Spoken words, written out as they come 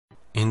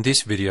In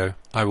this video,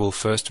 I will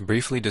first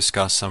briefly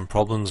discuss some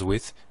problems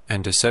with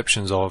and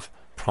deceptions of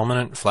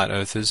prominent flat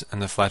earthers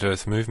and the flat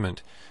earth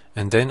movement,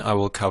 and then I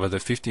will cover the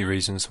 50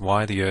 reasons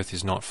why the earth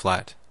is not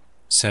flat.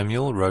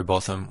 Samuel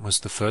Rowbotham was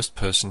the first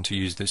person to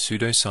use the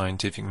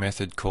pseudo-scientific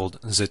method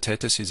called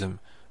zeticism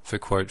for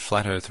quote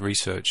flat earth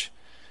research.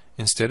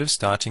 Instead of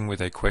starting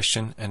with a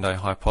question and a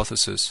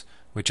hypothesis,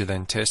 which are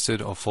then tested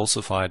or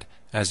falsified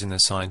as in the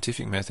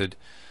scientific method,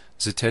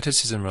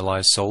 zeticism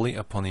relies solely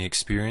upon the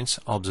experience,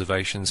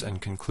 observations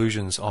and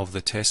conclusions of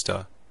the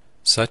tester.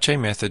 Such a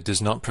method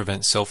does not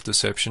prevent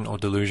self-deception or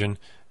delusion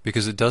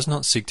because it does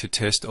not seek to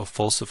test or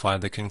falsify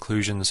the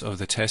conclusions of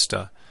the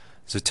tester.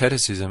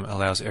 Zeticism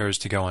allows errors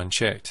to go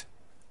unchecked.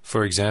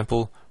 For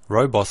example,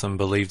 Rowbotham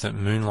believed that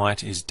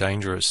moonlight is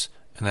dangerous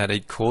and that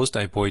it caused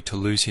a boy to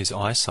lose his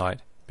eyesight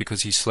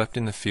because he slept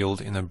in the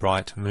field in the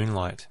bright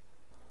moonlight.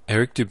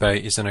 Eric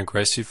Dubé is an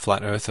aggressive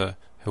flat earther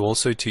who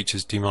also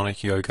teaches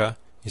demonic yoga,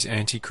 is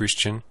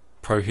anti-Christian,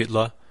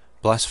 pro-Hitler,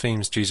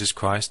 blasphemes Jesus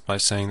Christ by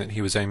saying that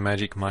he was a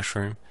magic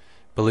mushroom,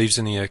 believes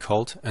in the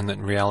occult and that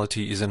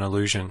reality is an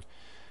illusion.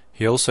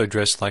 He also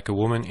dressed like a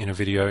woman in a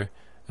video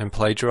and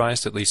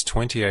plagiarized at least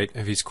 28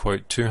 of his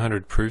quote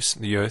 200 proofs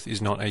the earth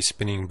is not a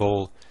spinning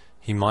ball.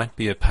 He might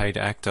be a paid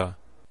actor.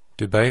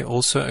 Dubé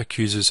also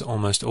accuses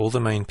almost all the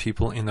main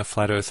people in the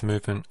flat earth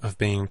movement of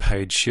being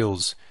paid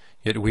shills,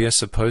 yet we are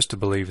supposed to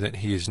believe that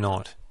he is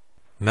not.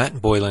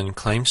 Matt Boylan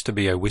claims to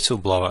be a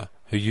whistleblower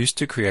who used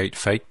to create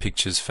fake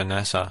pictures for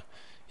NASA.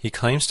 He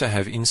claims to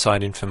have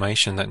inside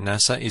information that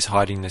NASA is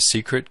hiding the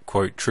secret,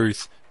 quote,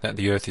 truth that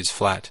the Earth is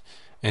flat,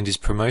 and is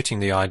promoting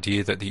the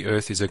idea that the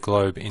Earth is a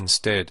globe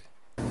instead.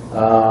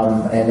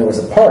 And there was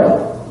a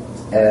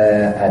party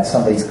at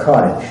somebody's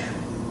cottage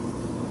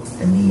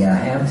in the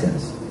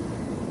Hamptons.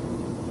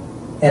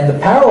 And the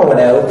power went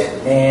out,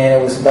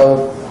 and it was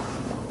about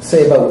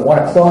 1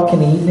 o'clock in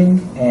the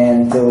evening,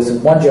 and there was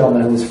one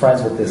gentleman who was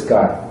friends with this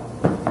guy.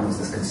 He was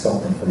this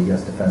consultant for the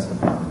U.S. Defense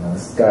Department. Now,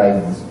 this guy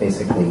was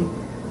basically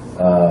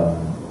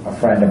a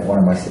friend of one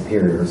of my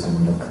superiors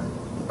and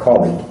a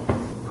colleague.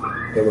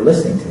 They were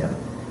listening to him.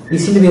 He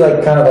seemed to be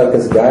like kind of like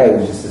this guy who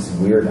was just this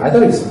weird. I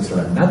thought he was some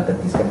sort of nut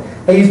that these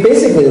guys. Like he's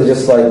basically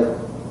just like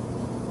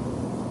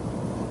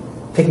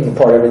picking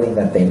apart everything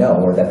that they know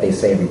or that they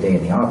say every day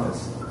in the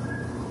office.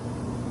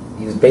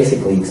 He was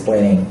basically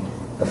explaining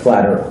the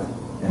flat Earth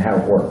and how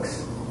it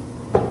works,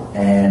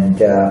 and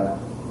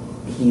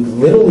he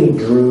literally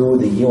drew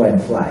the UN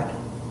flag.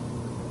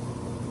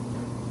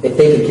 If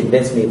they could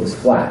convince me it was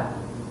flat.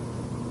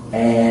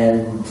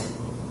 And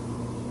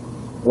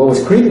what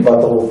was creepy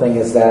about the whole thing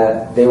is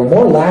that they were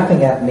more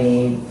laughing at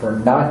me for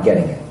not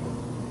getting it.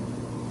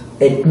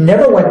 It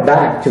never went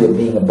back to it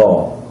being a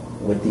ball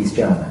with these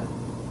gentlemen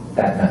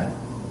that night.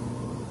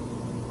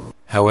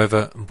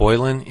 However,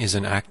 Boylan is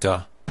an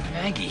actor.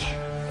 Maggie.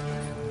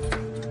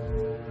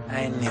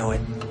 I knew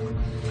it.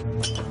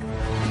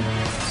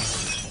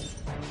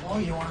 Oh,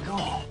 you want to go?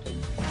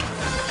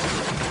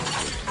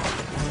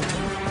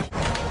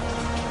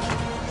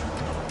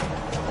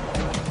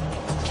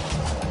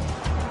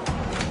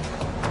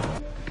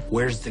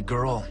 Where's the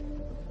girl?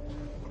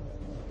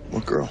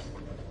 What girl?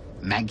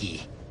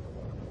 Maggie.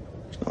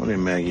 There's no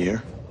name Maggie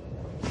here.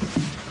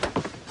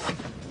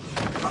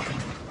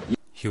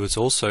 He was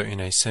also in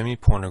a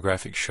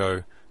semi-pornographic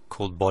show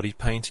called Body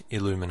Paint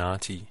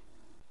Illuminati.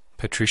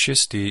 Patricia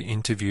Steer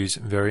interviews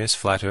various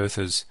flat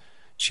earthers.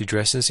 She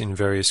dresses in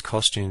various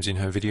costumes in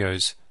her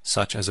videos,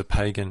 such as a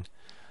pagan.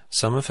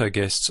 Some of her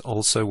guests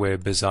also wear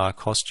bizarre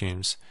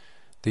costumes.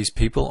 These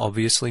people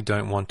obviously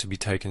don't want to be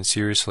taken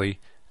seriously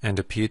and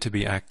appear to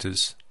be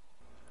actors.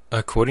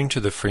 According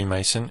to the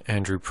Freemason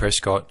Andrew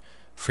Prescott,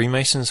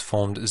 Freemasons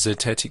formed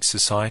zetetic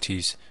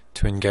societies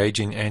to engage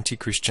in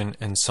anti-Christian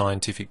and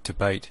scientific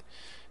debate.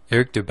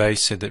 Eric Dubé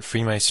said that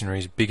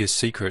Freemasonry's biggest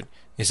secret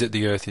is that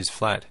the earth is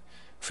flat.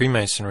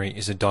 Freemasonry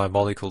is a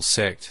diabolical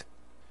sect.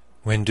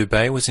 When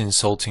Dubé was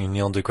insulting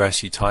Neil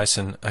deGrasse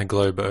Tyson, a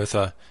globe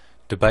earther,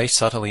 Dubé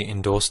subtly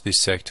endorsed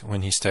this sect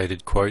when he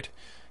stated, quote,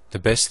 "The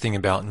best thing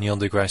about Neil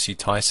deGrasse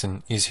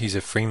Tyson is he's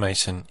a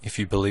Freemason if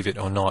you believe it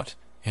or not,"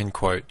 end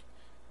quote.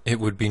 It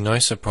would be no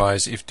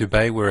surprise if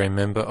Dubé were a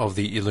member of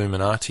the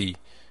Illuminati.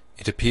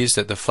 It appears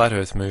that the Flat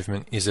Earth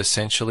movement is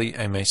essentially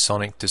a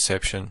Masonic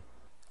deception.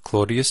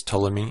 Claudius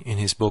Ptolemy, in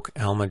his book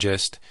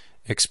Almagest,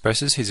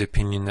 expresses his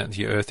opinion that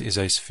the Earth is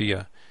a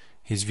sphere.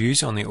 His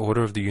views on the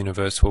order of the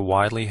universe were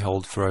widely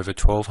held for over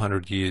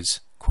 1200 years.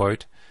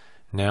 Quote,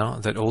 "Now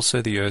that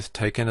also the Earth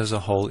taken as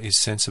a whole is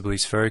sensibly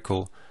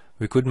spherical,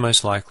 we could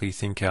most likely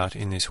think out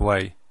in this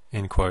way."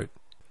 End quote.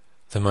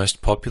 The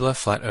most popular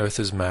flat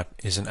earthers map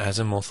is an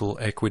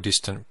azimuthal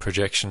equidistant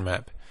projection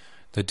map.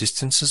 The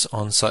distances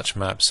on such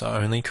maps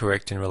are only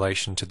correct in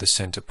relation to the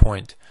center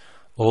point.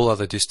 All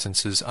other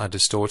distances are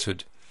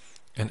distorted.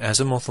 An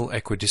azimuthal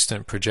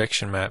equidistant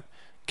projection map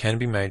can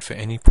be made for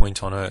any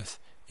point on Earth,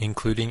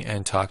 including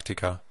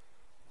Antarctica.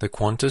 The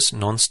Qantas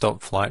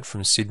non-stop flight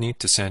from Sydney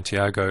to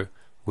Santјago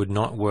would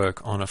not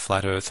work on a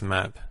flat Earth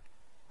map.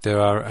 There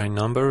are a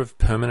number of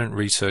permanent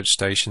research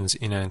stations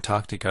in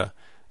Antarctica,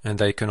 and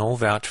they can all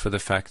vouch for the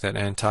fact that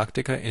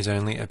Antarctica is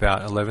only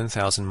about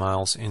 11,000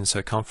 miles in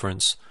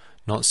circumference,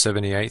 not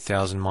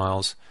 78,000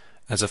 miles,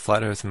 as a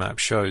flat Earth map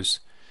shows.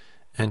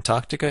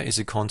 Antarctica is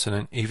a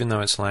continent even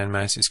though its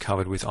landmass is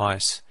covered with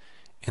ice.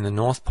 In the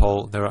North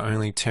Pole there are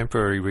only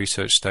temporary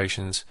research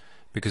stations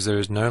because there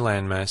is no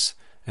landmass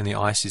and the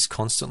ice is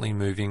constantly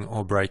moving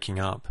or breaking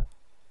up.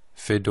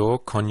 Fedor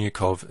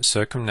Konyukov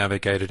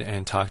circumnavigated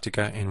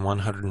Antarctica in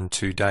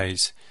 102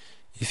 days.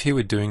 If he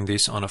were doing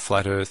this on a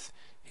flat Earth,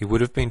 he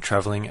would have been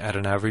travelling at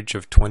an average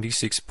of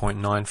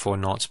 26.94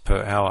 knots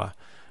per hour,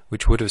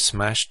 which would have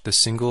smashed the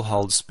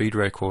single-hold speed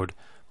record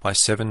by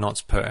 7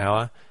 knots per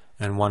hour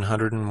and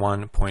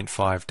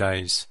 101.5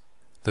 days.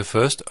 The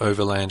first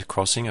overland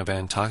crossing of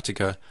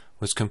Antarctica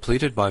was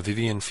completed by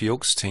Vivian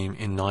Fielk's team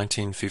in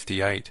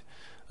 1958.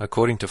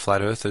 According to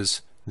flat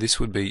earthers, this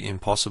would be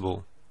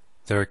impossible.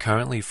 There are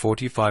currently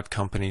 45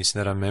 companies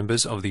that are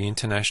members of the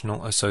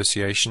International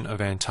Association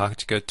of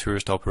Antarctica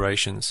Tourist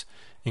Operations,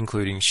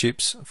 including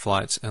ships,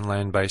 flights and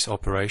land-based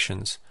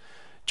operations.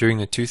 During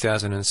the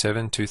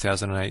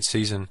 2007-2008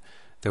 season,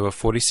 there were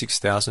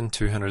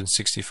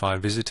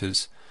 46,265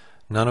 visitors.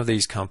 None of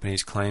these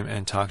companies claim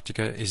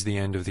Antarctica is the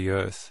end of the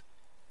Earth.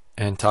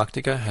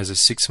 Antarctica has a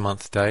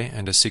 6-month day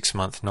and a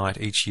 6-month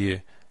night each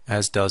year,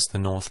 as does the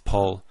North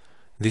Pole.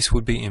 This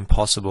would be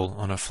impossible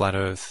on a flat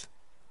Earth.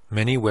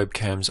 Many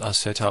webcams are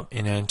set up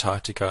in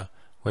Antarctica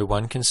where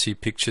one can see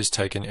pictures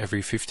taken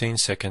every 15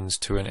 seconds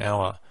to an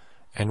hour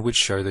and which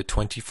show the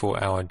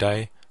 24-hour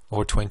day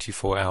or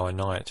 24-hour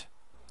night.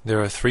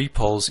 There are 3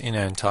 poles in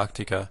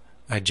Antarctica,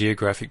 a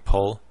geographic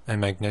pole, a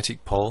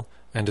magnetic pole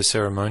and a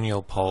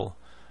ceremonial pole.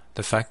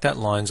 The fact that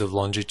lines of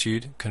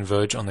longitude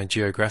converge on the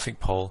geographic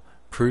pole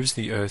proves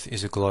the Earth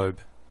is a globe.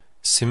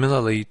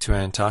 Similarly to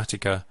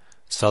Antarctica,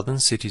 southern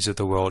cities of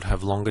the world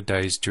have longer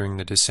days during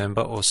the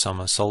December or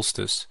summer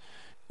solstice.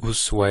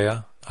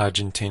 Ushuaia,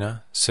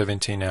 Argentina,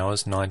 17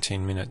 hours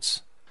 19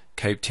 minutes.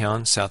 Cape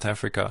Town, South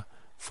Africa,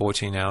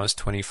 14 hours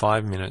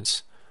 25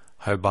 minutes.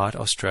 Hobart,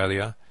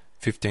 Australia,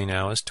 15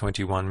 hours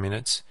 21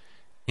 minutes.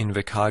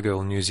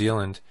 Invercargill, New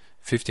Zealand,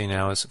 15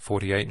 hours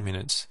 48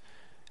 minutes.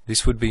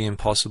 This would be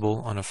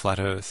impossible on a flat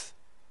Earth.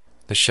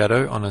 The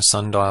shadow on a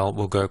sundial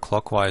will go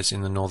clockwise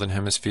in the northern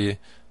hemisphere,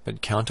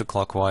 but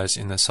counterclockwise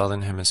in the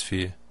southern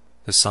hemisphere.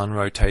 The sun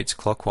rotates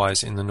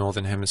clockwise in the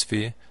northern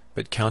hemisphere,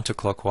 but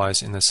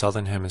counterclockwise in the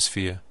southern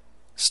hemisphere.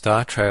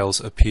 Star trails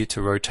appear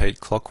to rotate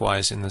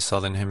clockwise in the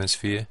southern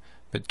hemisphere,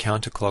 but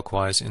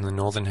counterclockwise in the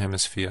northern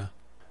hemisphere.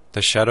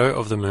 The shadow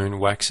of the moon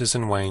waxes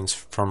and wanes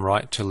from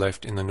right to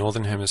left in the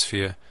northern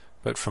hemisphere,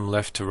 but from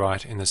left to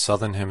right in the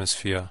southern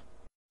hemisphere.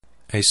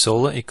 A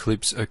solar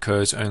eclipse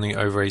occurs only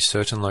over a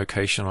certain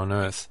location on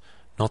Earth,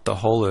 not the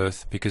whole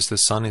Earth, because the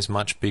sun is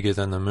much bigger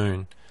than the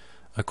moon.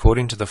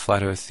 According to the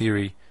flat Earth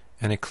theory,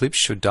 an eclipse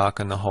should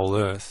darken the whole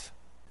Earth.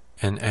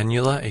 An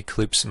annular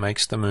eclipse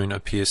makes the moon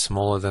appear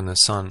smaller than the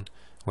sun,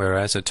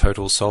 whereas a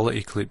total solar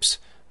eclipse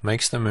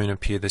makes the moon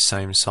appear the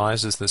same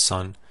size as the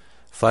sun.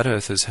 Flat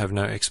earthers have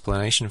no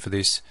explanation for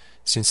this,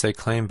 since they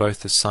claim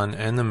both the sun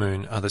and the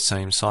moon are the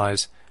same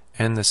size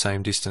and the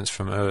same distance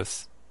from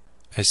Earth.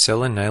 A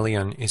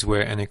selenalion is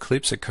where an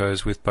eclipse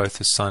occurs with both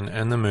the sun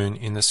and the moon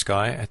in the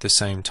sky at the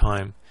same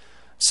time.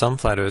 Some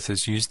flat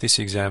earthers use this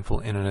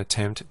example in an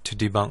attempt to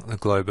debunk the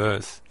globe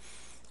Earth.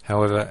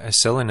 However, a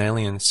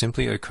selenalion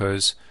simply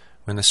occurs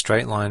when the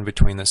straight line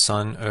between the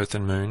sun, earth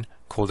and moon,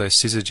 called a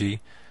syzygy,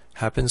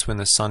 happens when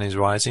the sun is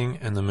rising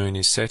and the moon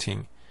is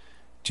setting.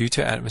 Due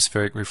to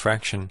atmospheric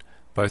refraction,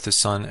 both the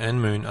sun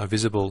and moon are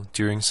visible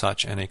during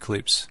such an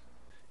eclipse.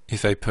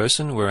 If a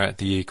person were at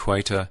the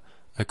equator,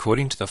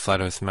 according to the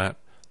flat Earth map,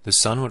 the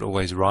sun would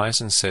always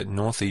rise and set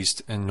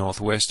northeast and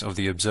northwest of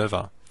the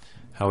observer.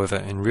 However,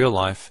 in real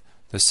life,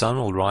 the sun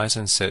will rise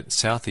and set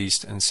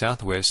southeast and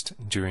southwest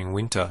during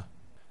winter.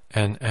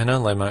 An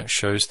analemma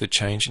shows the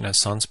change in a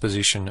sun's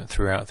position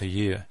throughout the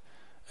year.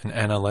 An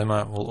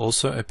analemma will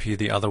also appear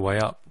the other way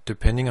up,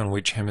 depending on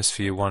which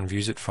hemisphere one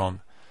views it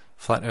from.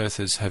 Flat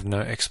earthers have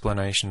no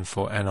explanation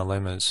for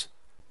analemmas.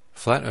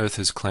 Flat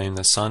earthers claim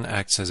the sun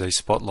acts as a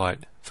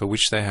spotlight, for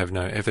which they have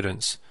no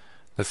evidence.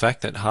 The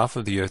fact that half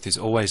of the Earth is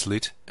always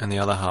lit and the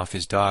other half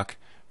is dark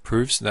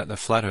proves that the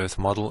flat Earth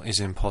model is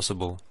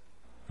impossible.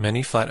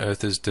 Many flat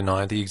earthers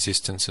deny the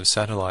existence of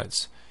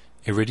satellites.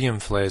 Iridium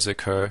flares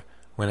occur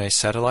when a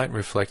satellite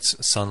reflects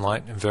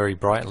sunlight very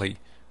brightly,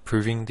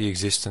 proving the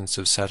existence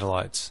of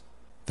satellites.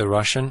 The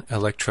Russian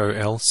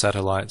Electro-L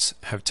satellites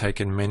have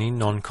taken many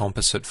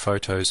non-composite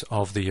photos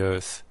of the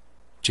Earth.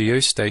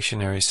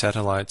 Geostationary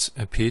satellites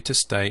appear to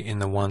stay in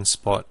the one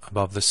spot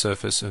above the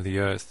surface of the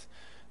Earth.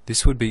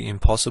 This would be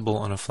impossible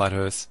on a flat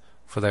Earth,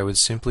 for they would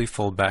simply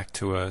fall back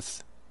to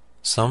Earth.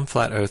 Some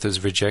flat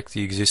earthers reject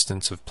the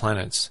existence of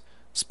planets.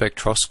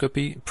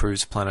 Spectroscopy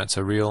proves planets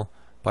are real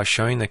by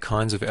showing the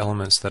kinds of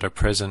elements that are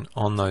present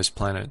on those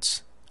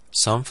planets.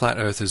 Some flat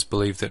earthers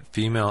believe that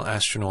female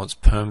astronauts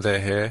perm their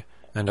hair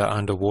and are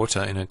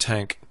underwater in a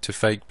tank to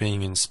fake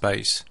being in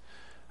space.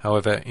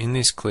 However, in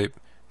this clip,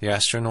 the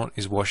astronaut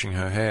is washing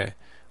her hair,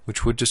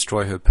 which would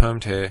destroy her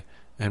permed hair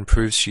and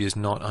proves she is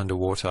not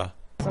underwater.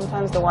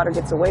 Sometimes the water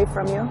gets away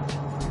from you,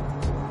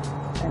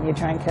 and you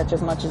try and catch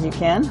as much as you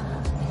can.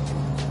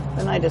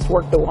 Then I just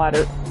work the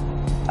water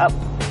up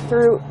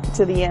through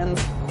to the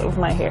ends of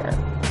my hair.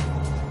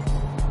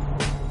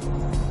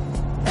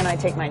 And I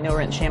take my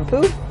no-rinse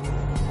shampoo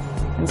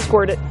and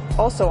squirt it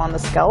also on the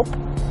scalp,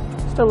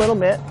 just a little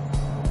bit,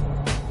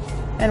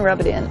 and rub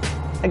it in.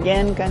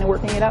 Again, kind of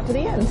working it out to the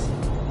ends.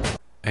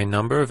 A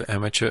number of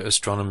amateur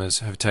astronomers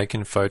have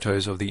taken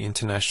photos of the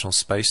International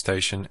Space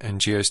Station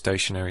and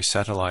geostationary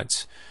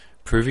satellites,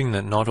 proving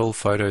that not all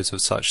photos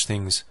of such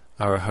things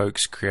are a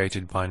hoax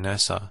created by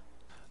NASA.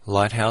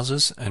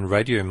 Lighthouses and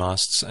radio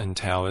masts and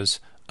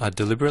towers are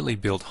deliberately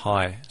built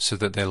high so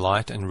that their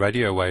light and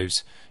radio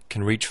waves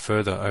can reach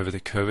further over the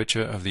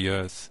curvature of the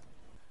Earth.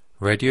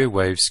 Radio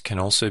waves can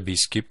also be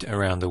skipped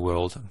around the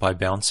world by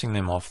bouncing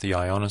them off the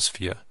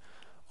ionosphere.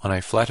 On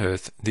a flat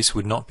Earth, this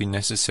would not be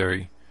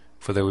necessary,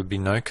 for there would be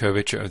no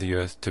curvature of the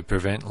Earth to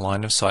prevent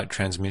line-of-sight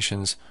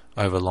transmissions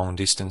over long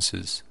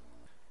distances.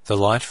 The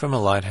light from a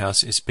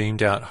lighthouse is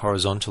beamed out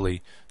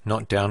horizontally,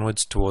 not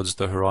downwards towards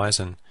the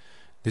horizon.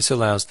 This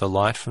allows the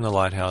light from the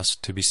lighthouse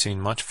to be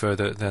seen much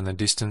further than the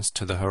distance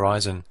to the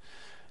horizon.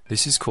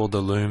 This is called the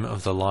loom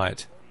of the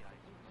light.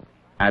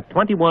 At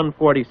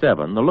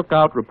 21:47, the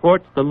lookout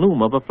reports the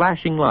loom of a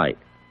flashing light.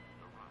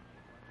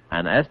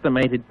 An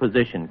estimated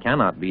position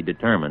cannot be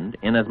determined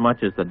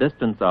inasmuch as the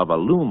distance of a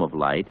loom of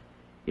light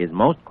is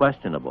most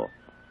questionable.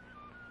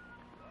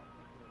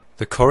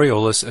 The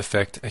Coriolis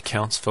effect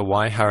accounts for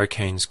why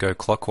hurricanes go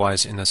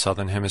clockwise in the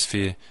southern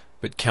hemisphere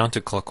but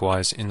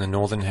counterclockwise in the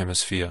northern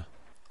hemisphere.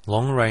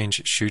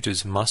 Long-range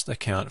shooters must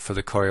account for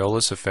the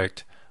Coriolis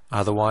effect,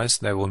 otherwise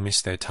they will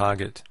miss their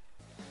target.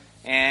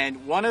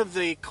 And one of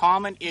the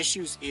common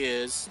issues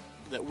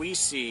that we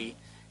see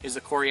is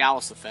the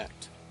Coriolis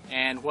effect.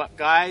 And what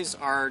guys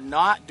are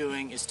not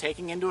doing is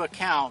taking into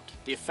account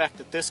the effect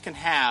that this can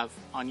have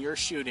on your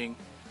shooting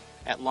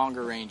at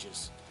longer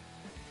ranges.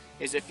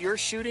 Is if you're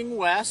shooting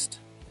west,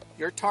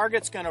 your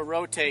target's going to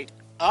rotate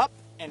up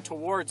and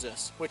towards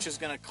us, which is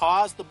going to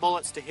cause the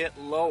bullets to hit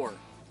lower.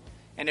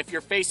 And if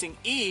you're facing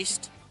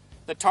east,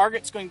 the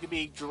target's going to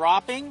be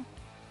dropping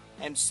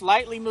and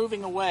slightly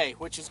moving away,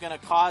 which is going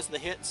to cause the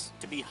hits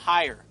to be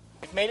higher.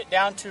 We've made it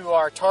down to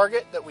our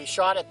target that we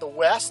shot at the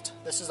west.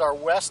 This is our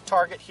west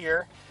target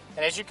here.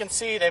 And as you can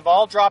see, they've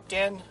all dropped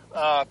in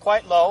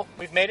quite low.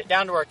 We've made it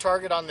down to our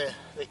target on the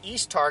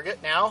east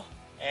target now.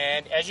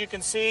 And as you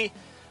can see,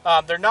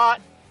 they're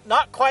not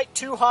quite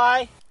too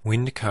high.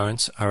 Wind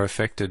currents are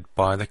affected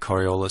by the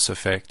Coriolis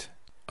effect.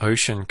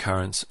 Ocean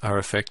currents are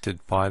affected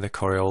by the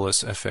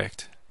Coriolis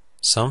effect.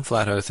 Some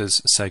flat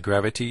earthers say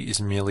gravity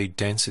is merely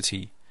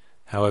density.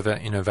 However,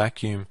 in a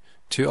vacuum,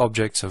 two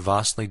objects of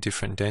vastly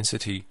different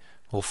density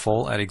will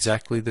fall at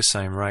exactly the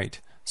same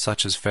rate,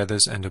 such as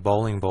feathers and a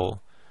bowling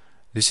ball.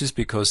 This is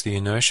because the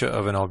inertia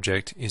of an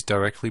object is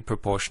directly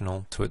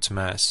proportional to its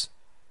mass.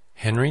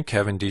 Henry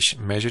Cavendish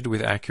measured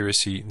with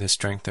accuracy the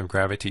strength of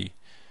gravity.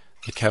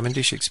 The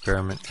Cavendish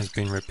experiment has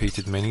been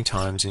repeated many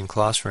times in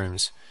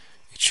classrooms.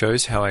 It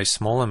shows how a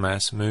smaller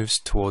mass moves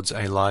towards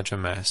a larger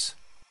mass.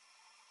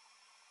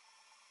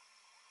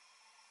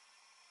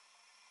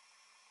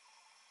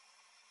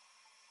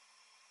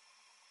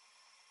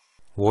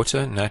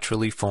 Water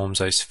naturally forms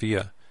a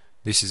sphere.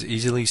 This is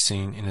easily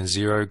seen in a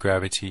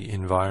zero-gravity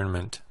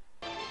environment.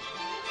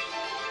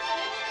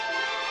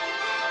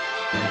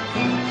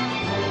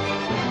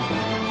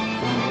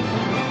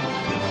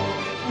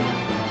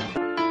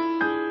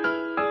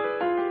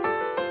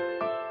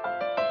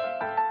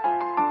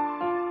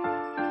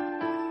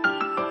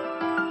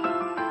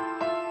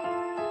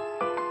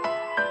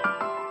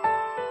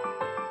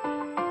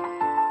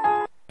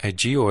 A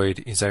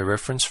geoid is a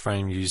reference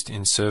frame used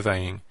in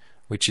surveying,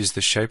 which is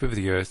the shape of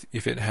the Earth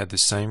if it had the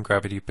same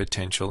gravity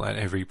potential at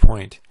every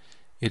point.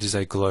 It is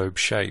a globe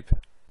shape.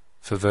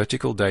 For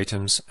vertical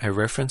datums, a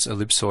reference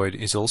ellipsoid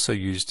is also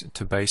used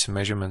to base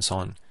measurements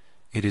on.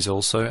 It is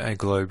also a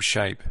globe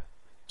shape.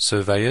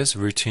 Surveyors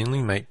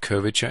routinely make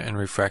curvature and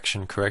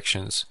refraction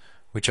corrections,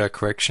 which are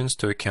corrections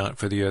to account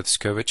for the Earth's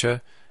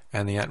curvature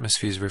and the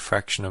atmosphere's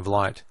refraction of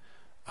light.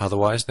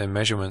 Otherwise, their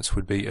measurements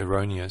would be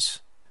erroneous.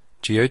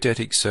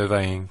 Geodetic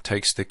surveying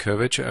takes the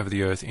curvature of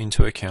the Earth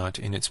into account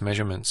in its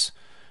measurements.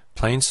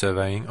 Plane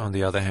surveying, on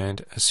the other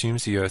hand,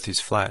 assumes the Earth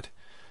is flat.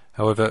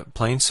 However,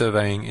 plane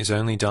surveying is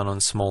only done on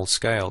small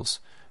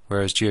scales,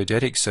 whereas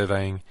geodetic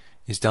surveying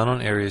is done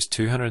on areas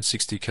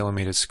 260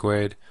 kilometers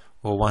squared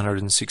or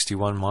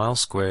 161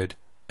 miles squared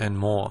and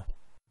more.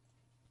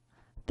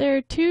 There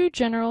are two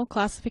general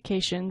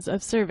classifications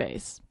of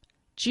surveys: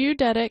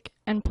 geodetic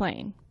and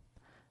plane.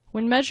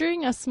 When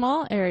measuring a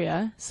small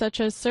area, such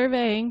as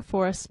surveying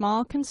for a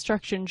small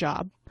construction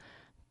job,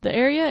 the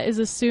area is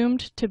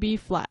assumed to be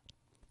flat,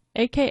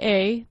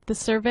 aka the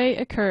survey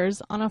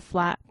occurs on a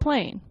flat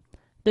plane.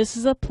 This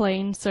is a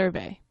plane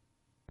survey.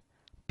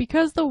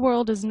 Because the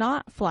world is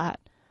not flat,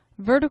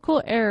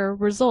 vertical error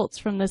results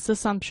from this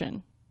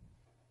assumption.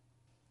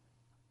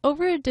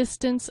 Over a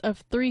distance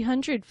of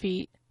 300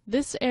 feet,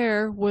 this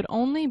error would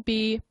only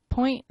be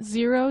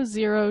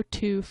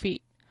 0.002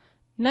 feet.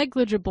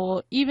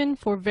 negligible even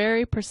for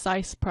very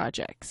precise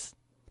projects.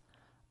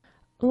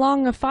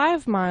 Along a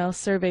 5-mile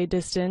survey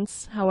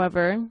distance,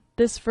 however,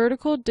 this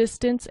vertical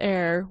distance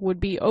error would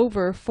be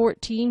over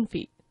 14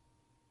 feet.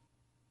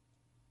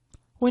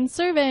 When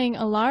surveying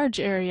a large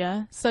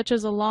area, such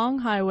as a long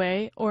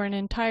highway or an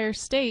entire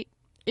state,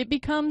 it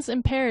becomes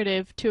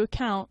imperative to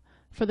account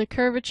for the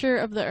curvature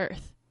of the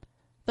Earth.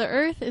 The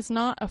Earth is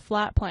not a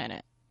flat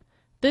planet.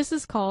 This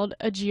is called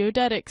a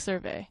geodetic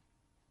survey.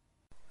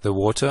 The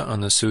water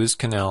on the Suez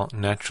Canal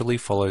naturally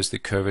follows the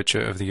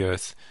curvature of the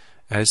Earth,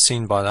 as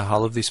seen by the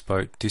hull of this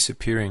boat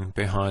disappearing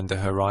behind the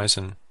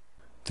horizon.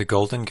 The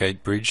Golden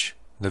Gate Bridge,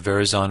 the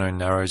Verrazano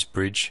Narrows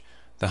Bridge,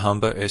 the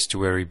Humber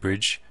Estuary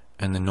Bridge,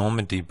 and the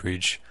Normandy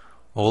Bridge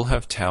all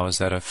have towers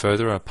that are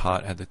further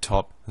apart at the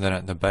top than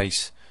at the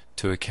base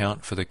to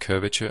account for the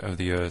curvature of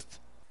the Earth.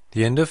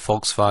 The end of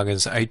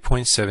Volkswagen's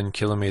 8.7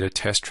 kilometer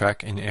test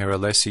track in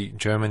Erlesi,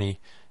 Germany,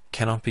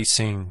 cannot be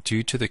seen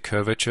due to the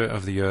curvature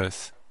of the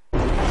Earth.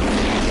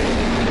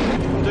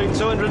 I'm doing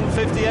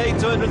 258,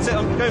 206,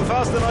 I'm going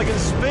faster than I can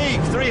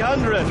speak,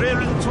 300,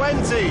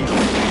 320.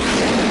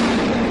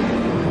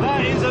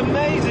 That is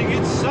amazing,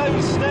 it's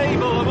so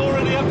stable, I'm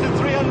already up to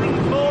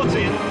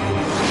 340.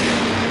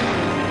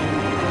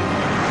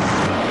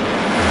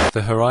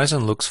 The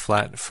horizon looks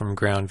flat from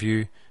ground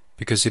view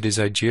because it is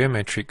a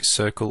geometric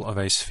circle of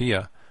a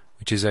sphere,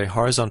 which is a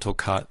horizontal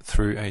cut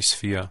through a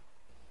sphere.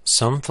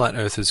 Some flat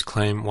earthers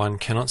claim one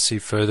cannot see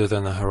further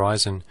than the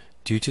horizon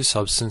due to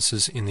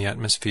substances in the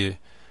atmosphere.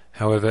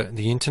 However,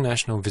 the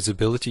International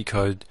Visibility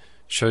Code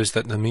shows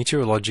that the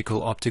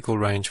meteorological optical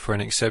range for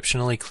an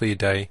exceptionally clear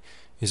day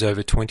is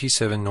over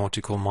 27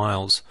 nautical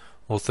miles,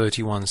 or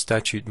 31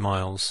 statute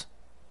miles.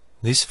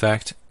 This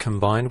fact,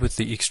 combined with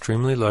the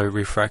extremely low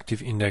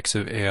refractive index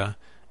of air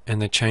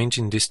and the change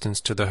in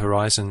distance to the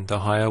horizon the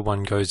higher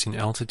one goes in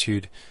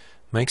altitude,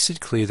 makes it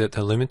clear that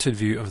the limited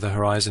view of the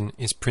horizon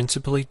is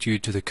principally due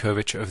to the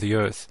curvature of the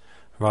Earth,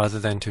 rather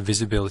than to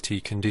visibility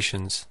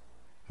conditions.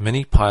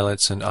 Many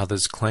pilots and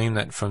others claim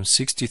that from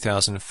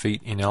 60,000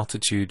 feet in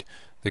altitude,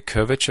 the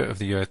curvature of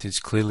the Earth is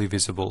clearly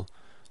visible.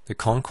 The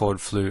Concorde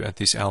flew at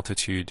this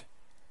altitude.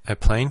 A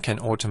plane can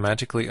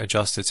automatically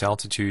adjust its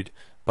altitude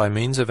by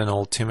means of an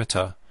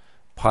altimeter.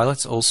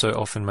 Pilots also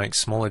often make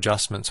small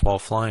adjustments while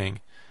flying,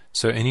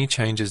 so any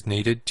changes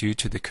needed due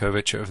to the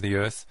curvature of the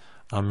Earth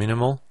are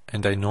minimal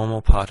and a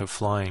normal part of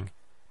flying.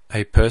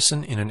 A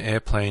person in an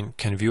airplane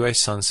can view a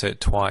sunset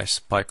twice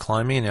by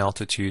climbing an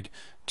altitude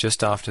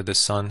just after the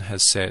sun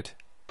has set.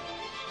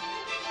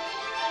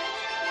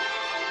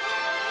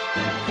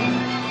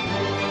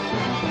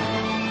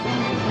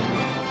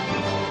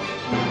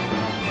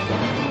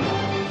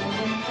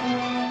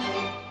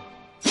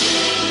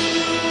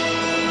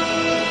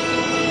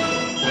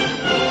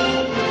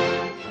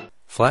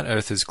 Flat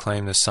earthers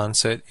claim the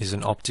sunset is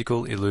an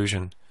optical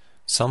illusion.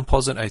 Some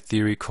posit a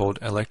theory called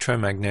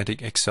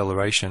electromagnetic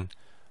acceleration,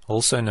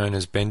 also known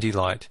as bendy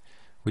light,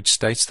 which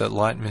states that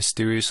light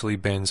mysteriously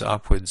bends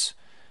upwards.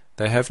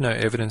 They have no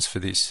evidence for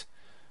this.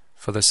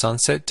 For the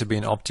sunset to be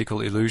an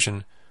optical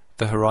illusion,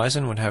 the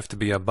horizon would have to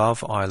be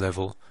above eye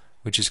level,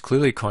 which is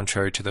clearly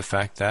contrary to the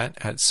fact that,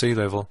 at sea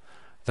level,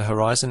 the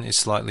horizon is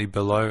slightly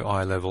below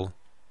eye level.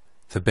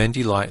 The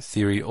bendy light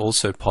theory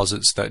also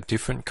posits that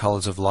different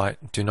colors of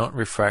light do not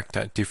refract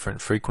at different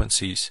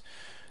frequencies.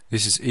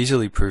 This is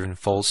easily proven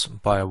false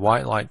by a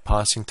white light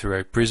passing through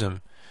a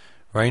prism.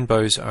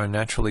 Rainbows are a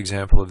natural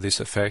example of this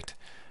effect,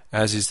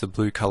 as is the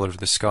blue color of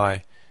the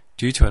sky,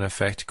 due to an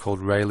effect called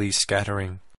Rayleigh scattering.